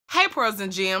Hey pearls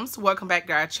and gems, welcome back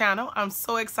to our channel. I'm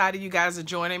so excited you guys are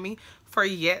joining me for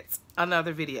yet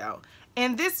another video.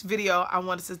 In this video, I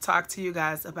wanted to talk to you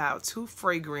guys about two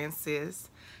fragrances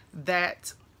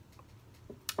that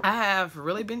I have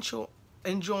really been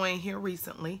enjoying here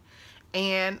recently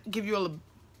and give you a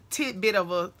tidbit of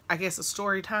a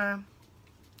story time.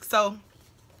 So,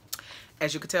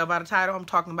 as you can tell by the title, I'm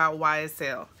talking about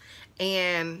YSL.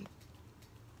 And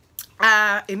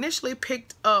I initially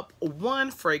picked up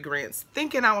one fragrance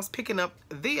thinking I was picking up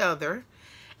the other,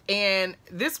 and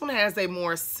this one has a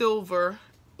more silver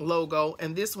logo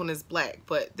and this one is black,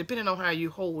 but depending on how you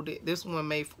hold it, this one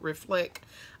may reflect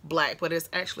black, but it's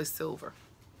actually silver.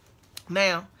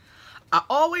 Now, I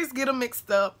always get them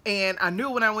mixed up, and I knew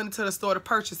when I went into the store to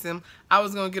purchase them, I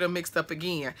was going to get them mixed up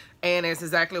again, and that's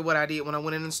exactly what I did when I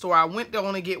went in the store. I went to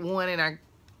only get one, and I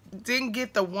didn't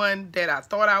get the one that I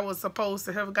thought I was supposed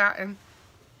to have gotten.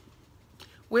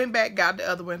 Went back, got the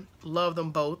other one, loved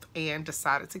them both, and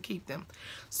decided to keep them.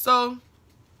 So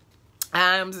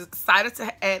I'm excited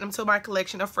to add them to my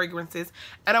collection of fragrances,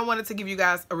 and I wanted to give you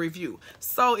guys a review.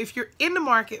 So if you're in the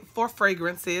market for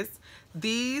fragrances,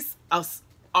 these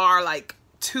are like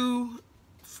two,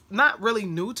 not really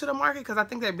new to the market because I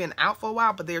think they've been out for a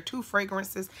while, but they're two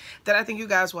fragrances that I think you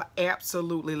guys will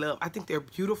absolutely love. I think they're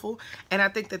beautiful, and I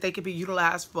think that they could be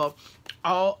utilized for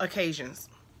all occasions.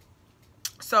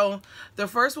 So the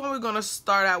first one we're going to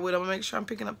start out with, I'm going to make sure I'm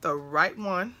picking up the right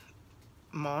one.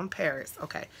 Mon Paris.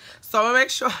 Okay. So I'm going to make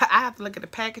sure I have to look at the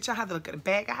package. I have to look at the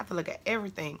bag. I have to look at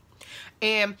everything.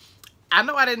 And I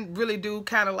know I didn't really do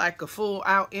kind of like a full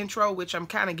out intro, which I'm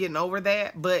kind of getting over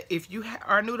that. But if you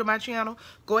are new to my channel,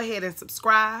 go ahead and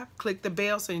subscribe. Click the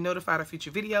bell so you're notified of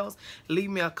future videos.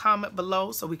 Leave me a comment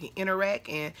below so we can interact.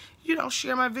 And,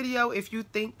 share my video if you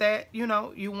think that,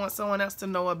 you want someone else to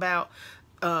know about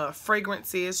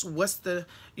fragrances. What's the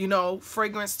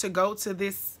fragrance to go to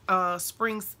this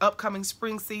upcoming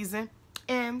spring season,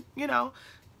 and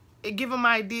give them an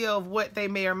idea of what they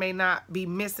may or may not be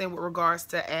missing with regards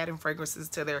to adding fragrances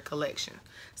to their collection.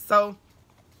 So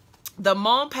the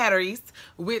Mon Paris,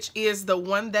 which is the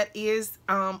one that is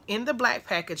in the black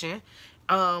packaging,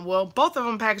 well, both of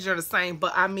them packaged are the same,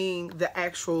 but I mean the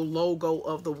actual logo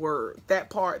of the word,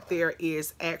 that part there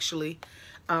is actually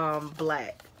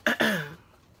black.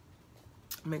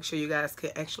 Make sure you guys can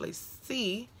actually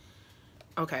see.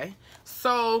 Okay,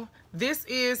 so this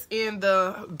is in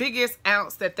the biggest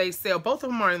ounce that they sell. Both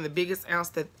of them are in the biggest ounce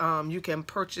that you can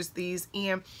purchase these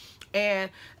in.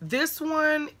 And this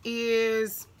one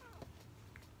is,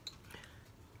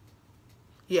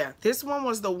 yeah, this one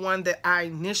was the one that I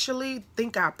initially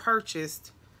think I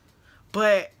purchased,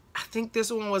 but I think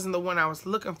this one wasn't the one I was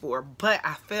looking for, but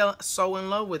I fell so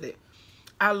in love with it.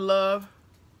 I love,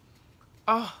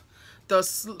 the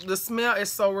smell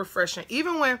is so refreshing.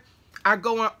 Even when I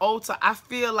go in Ulta, I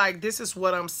feel like this is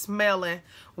what I'm smelling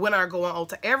when I go in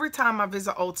Ulta. Every time I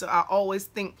visit Ulta, I always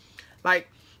think, like,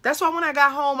 that's why when I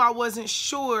got home, I wasn't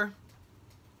sure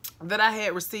that I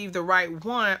had received the right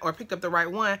one or picked up the right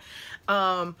one,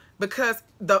 because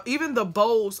even the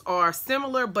bowls are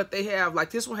similar, but they have,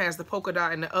 like, this one has the polka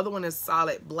dot and the other one is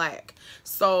solid black.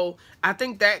 So I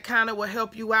think that kind of will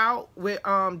help you out with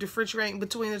differentiating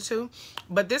between the two.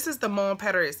 But this is the Mon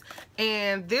Paris,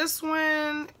 and this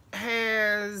one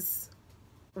has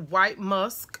white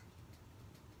musk,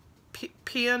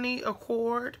 peony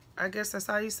accord, I guess that's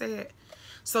how you say it.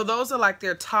 So those are like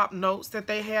their top notes that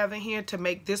they have in here to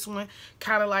make this one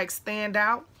kind of like stand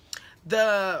out.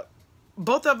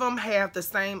 Both of them have the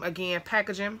same, again,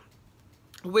 packaging,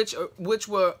 which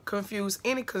will confuse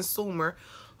any consumer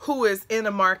who is in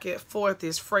the market for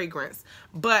this fragrance.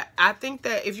 But I think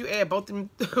that if you add both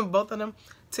of them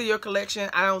to your collection,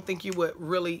 I don't think you would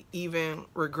really even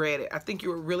regret it. I think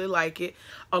you would really like it.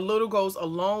 A little goes a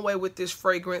long way with this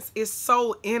fragrance. It's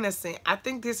so innocent. I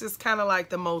think this is kind of like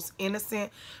the most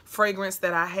innocent fragrance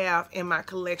that I have in my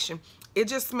collection. It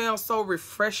just smells so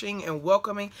refreshing and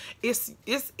welcoming. It's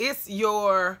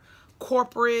your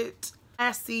corporate,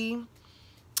 classy,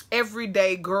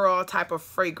 everyday girl type of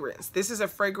fragrance. This is a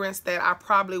fragrance that I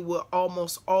probably will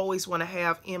almost always want to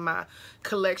have in my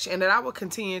collection, and that I will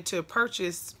continue to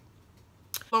purchase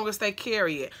as long as they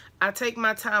carry it. I take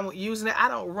my time with using it. I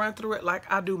don't run through it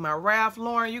like I do my Ralph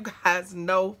Lauren. You guys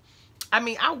know, I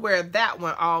mean, I wear that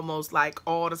one almost like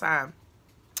all the time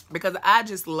because I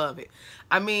just love it.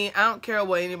 I mean, I don't care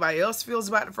what anybody else feels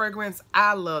about the fragrance.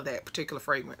 I love that particular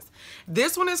fragrance.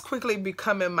 This one is quickly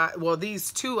becoming my, well,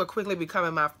 these two are quickly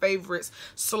becoming my favorites,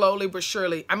 slowly but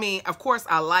surely. I mean, of course,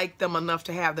 I like them enough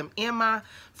to have them in my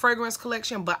fragrance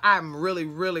collection, but I'm really,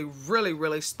 really, really,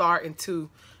 really starting to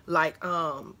like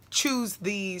choose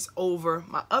these over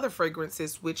my other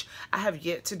fragrances, which I have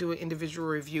yet to do an individual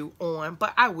review on,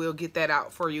 but I will get that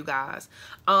out for you guys.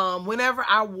 Whenever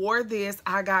I wore this,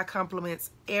 I got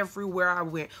compliments everywhere I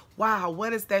went. Wow,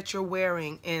 what is that you're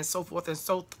wearing? And so forth and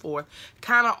so forth.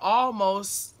 Kind of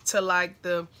almost to like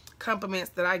the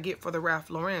compliments that I get for the Ralph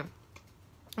Lauren.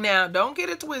 Now, don't get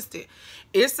it twisted.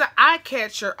 It's an eye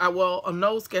catcher, well, a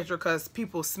nose catcher, because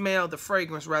people smell the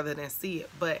fragrance rather than see it.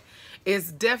 But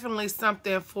it's definitely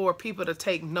something for people to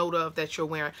take note of that you're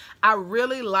wearing. I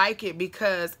really like it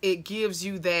because it gives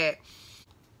you that,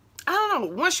 I don't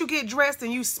know, once you get dressed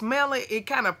and you smell it, it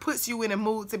kind of puts you in a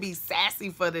mood to be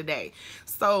sassy for the day.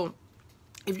 So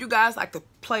if you guys like to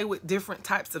play with different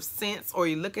types of scents, or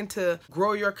you're looking to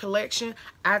grow your collection,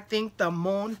 I think the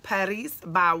Mon Paris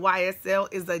by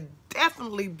YSL is a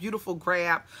definitely beautiful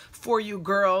grab for you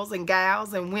girls and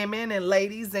gals and women and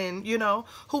ladies, and you know,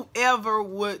 whoever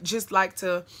would just like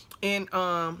to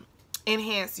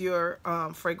enhance your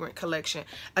fragrant collection.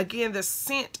 Again, the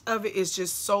scent of it is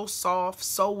just so soft,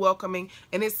 so welcoming,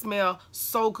 and it smells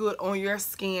so good on your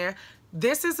skin.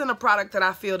 This isn't a product that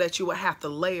I feel that you would have to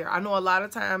layer. I know a lot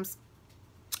of times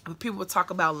people talk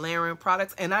about layering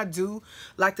products, and I do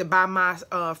like to buy my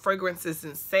fragrances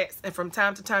in sets, and from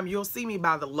time to time you'll see me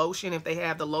buy the lotion if they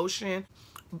have the lotion,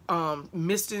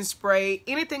 mist and spray,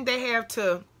 anything they have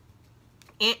to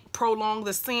prolong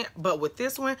the scent. But with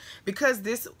this one, because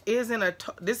this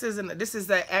is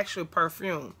the actual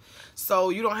perfume, so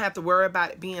you don't have to worry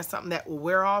about it being something that will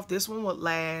wear off. This one would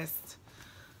last.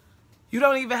 You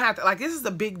don't even have to, like, this is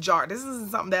a big jar. This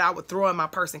isn't something that I would throw in my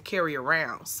purse and carry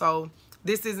around. So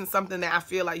this isn't something that I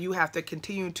feel like you have to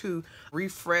continue to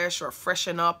refresh or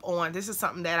freshen up on. This is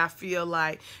something that I feel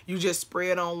like you just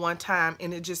spray it on one time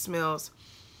and it just smells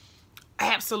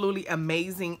absolutely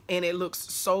amazing, and it looks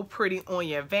so pretty on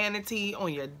your vanity,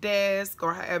 on your desk,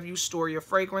 or however you store your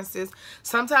fragrances.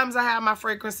 Sometimes I have my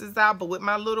fragrances out, but with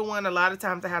my little one, a lot of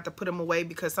times I have to put them away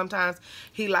because sometimes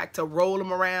he like to roll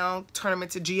them around, turn them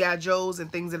into G.I. Joes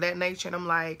and things of that nature, and I'm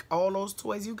like, all those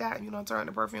toys you got, you don't turn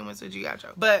the perfume into G.I. Joe.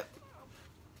 But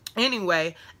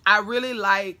anyway, I really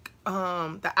like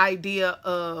the idea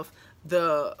of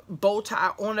the bow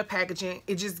tie on the packaging.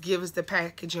 It just gives the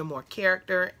packaging more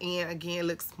character, and again,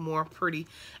 looks more pretty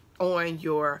on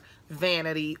your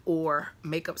vanity or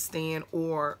makeup stand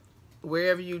or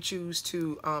wherever you choose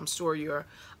to store your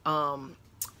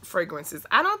fragrances.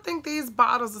 I don't think these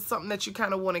bottles are something that you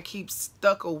kind of want to keep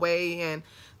stuck away and,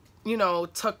 you know,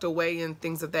 tucked away and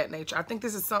things of that nature. I think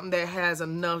this is something that has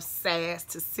enough sass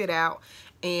to sit out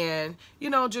and, you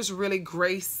know, just really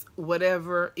grace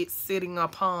whatever it's sitting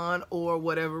upon or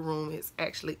whatever room it's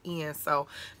actually in. So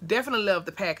definitely love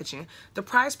the packaging. The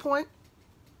price point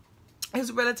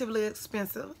is relatively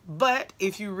expensive, but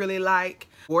if you really like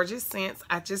gorgeous scents,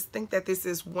 I just think that this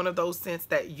is one of those scents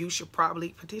that you should probably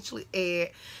potentially add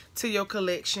to your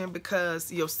collection,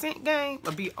 because your scent game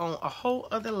will be on a whole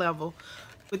other level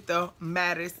with the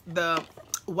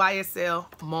YSL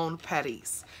Mon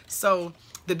Paris. So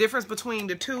the difference between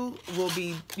the two will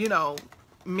be, you know,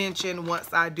 mentioned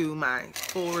once I do my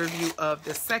full review of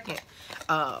the second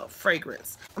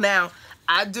fragrance. Now,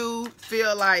 I do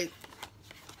feel like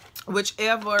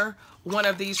whichever one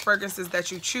of these fragrances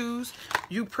that you choose,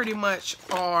 you pretty much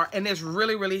are, and it's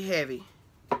really, really heavy.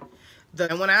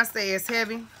 And when I say it's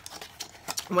heavy,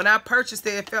 when I purchased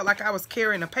it, it felt like I was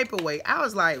carrying a paperweight. I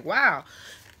was like, wow.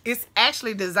 It's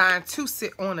actually designed to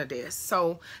sit on a desk.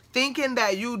 So thinking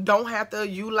that you don't have to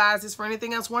utilize this for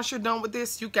anything else, once you're done with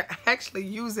this, you can actually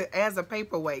use it as a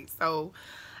paperweight. So,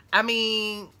 I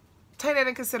mean, take that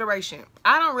in consideration.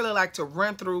 I don't really like to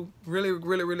run through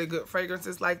really good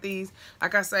fragrances like these.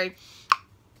 Like I say,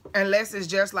 unless it's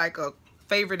just like a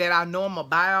favorite that I know I'm gonna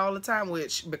buy all the time,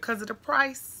 which because of the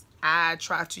price, I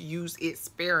try to use it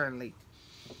sparingly.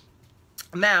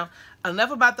 Now,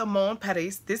 enough about the Mon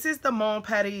Paris. This is the Mon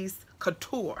Paris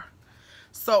Couture.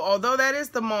 So, although that is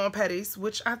the Mon Paris,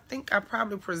 which I think I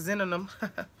probably presented them.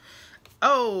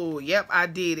 Oh, yep, I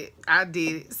did it. I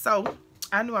did it. So,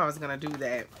 I knew I was going to do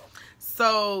that.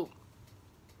 So,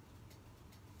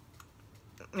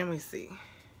 let me see.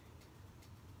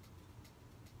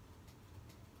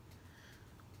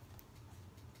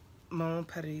 Mon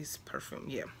Paris perfume,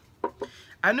 yeah.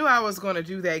 I knew I was going to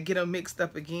do that, get them mixed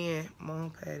up again. Mon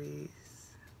Paris.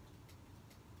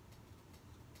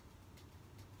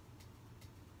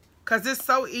 Because it's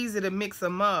so easy to mix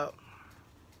them up.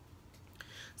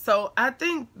 So I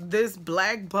think this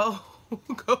black bow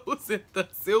goes in the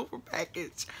silver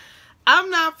package.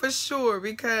 I'm not for sure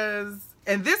because,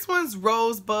 and this one's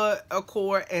Rosebud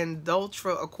Accord and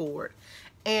Datura Accord.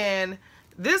 And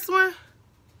this one,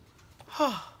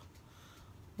 oh,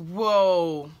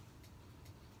 Whoa.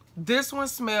 This one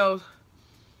smells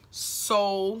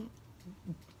so,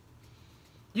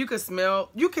 you can smell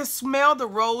the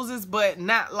roses, but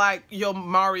not like your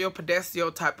Mario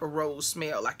Pediccio type of rose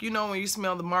smell. Like, you know, when you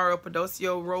smell the Mario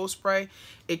Pediccio rose spray,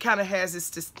 it kind of has this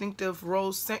distinctive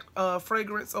rose scent,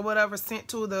 fragrance or whatever scent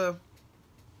to the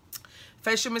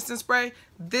facial misting spray.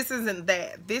 This isn't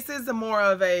that. This is a more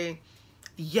of a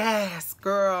yes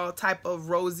girl type of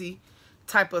rosy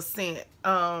type of scent.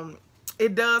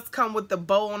 It does come with the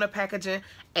bow on the packaging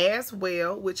as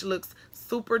well, which looks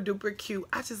super duper cute.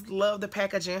 I just love the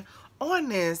packaging on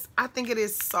this. I think it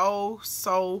is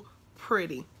so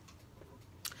pretty.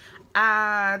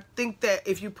 I think that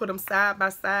if you put them side by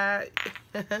side,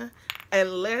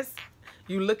 unless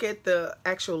you look at the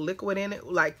actual liquid in it,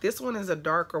 like this one is a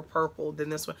darker purple than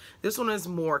this one. This one is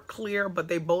more clear, but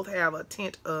they both have a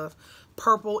tint of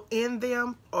purple in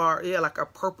them, or yeah, like a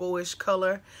purplish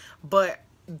color, but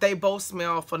they both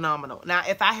smell phenomenal. Now,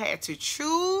 if I had to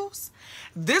choose,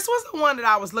 this was the one that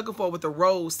I was looking for with the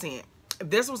rose scent.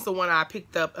 This was the one I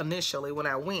picked up initially when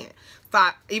I went.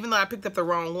 But even though I picked up the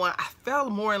wrong one, I fell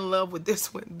more in love with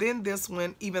this one than this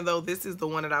one, even though this is the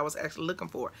one that I was actually looking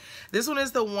for. This one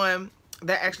is the one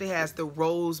that actually has the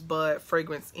rosebud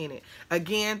fragrance in it.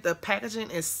 Again, the packaging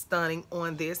is stunning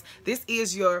on this. This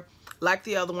is your, like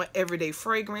the other one, everyday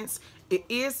fragrance. It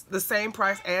is the same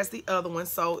price as the other one,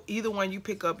 so either one you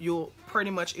pick up, you'll pretty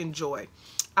much enjoy.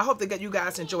 I hope that you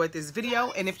guys enjoyed this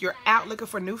video, and if you're out looking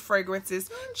for new fragrances,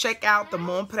 check out the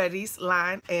Mon Paradis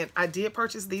line. And I did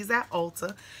purchase these at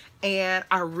Ulta, and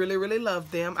I really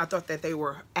love them. I thought that they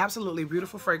were absolutely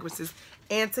beautiful fragrances,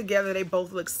 and together they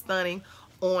both look stunning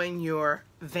on your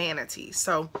vanity.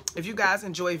 So if you guys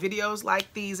enjoy videos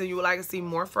like these and you would like to see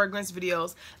more fragrance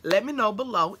videos, let me know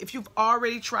below. If you've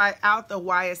already tried out the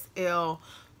YSL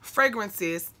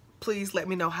fragrances, please let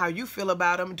me know how you feel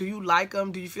about them. Do you like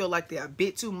them? Do you feel like they're a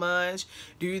bit too much?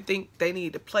 Do you think they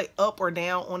need to play up or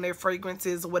down on their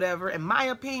fragrances or whatever? In my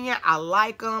opinion, I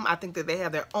like them. I think that they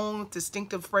have their own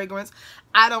distinctive fragrance.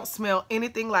 I don't smell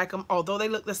anything like them. Although they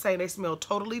look the same, they smell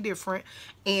totally different.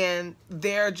 And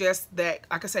they're just that,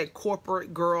 like I said,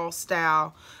 corporate girl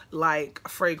style like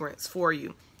fragrance for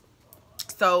you.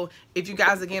 So if you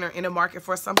guys, again, are in the market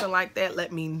for something like that,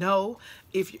 let me know.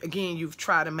 If, again, you've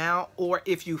tried them out, or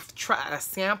if you've tried a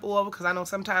sample of them, because I know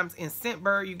sometimes in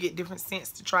Scentbird you get different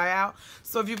scents to try out.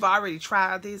 So if you've already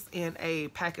tried this in a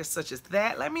package such as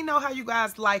that, let me know how you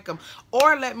guys like them.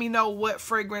 Or let me know what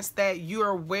fragrance that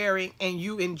you're wearing and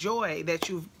you enjoy that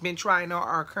you've been trying or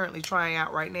are currently trying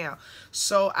out right now.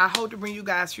 So I hope to bring you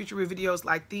guys future videos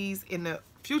like these in the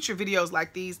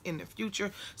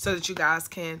future, so that you guys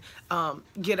can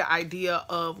get an idea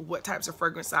of what types of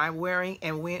fragrance I'm wearing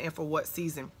and when and for what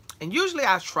season. And usually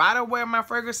I try to wear my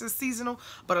fragrances seasonal,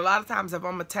 but a lot of times if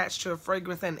I'm attached to a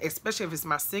fragrance, and especially if it's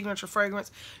my signature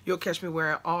fragrance, you'll catch me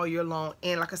wearing all year long.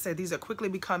 And like I said, these are quickly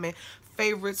becoming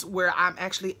favorites where I'm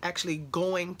actually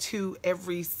going to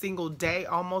every single day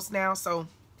almost now. So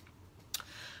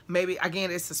maybe,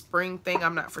 again, it's a spring thing.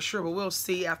 I'm not for sure, but we'll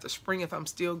see after spring if I'm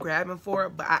still grabbing for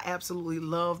it. But I absolutely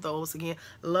love those. Again,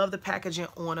 love the packaging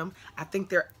on them. I think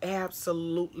they're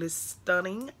absolutely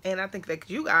stunning. And I think that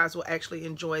you guys will actually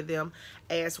enjoy them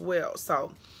as well.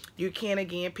 So you can,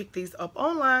 again, pick these up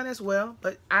online as well.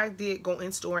 But I did go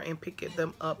in store and pick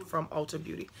them up from Ulta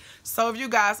Beauty. So if you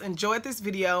guys enjoyed this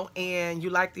video and you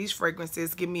like these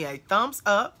fragrances, give me a thumbs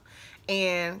up.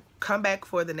 And come back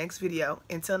for the next video.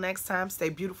 Until next time, stay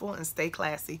beautiful and stay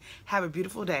classy. Have a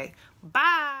beautiful day.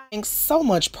 Bye. Thanks so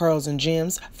much, Pearls and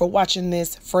Gems, for watching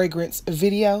this fragrance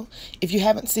video. If you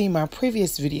haven't seen my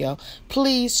previous video,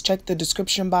 please check the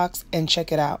description box and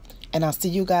check it out. And I'll see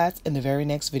you guys in the very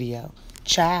next video.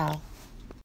 Ciao.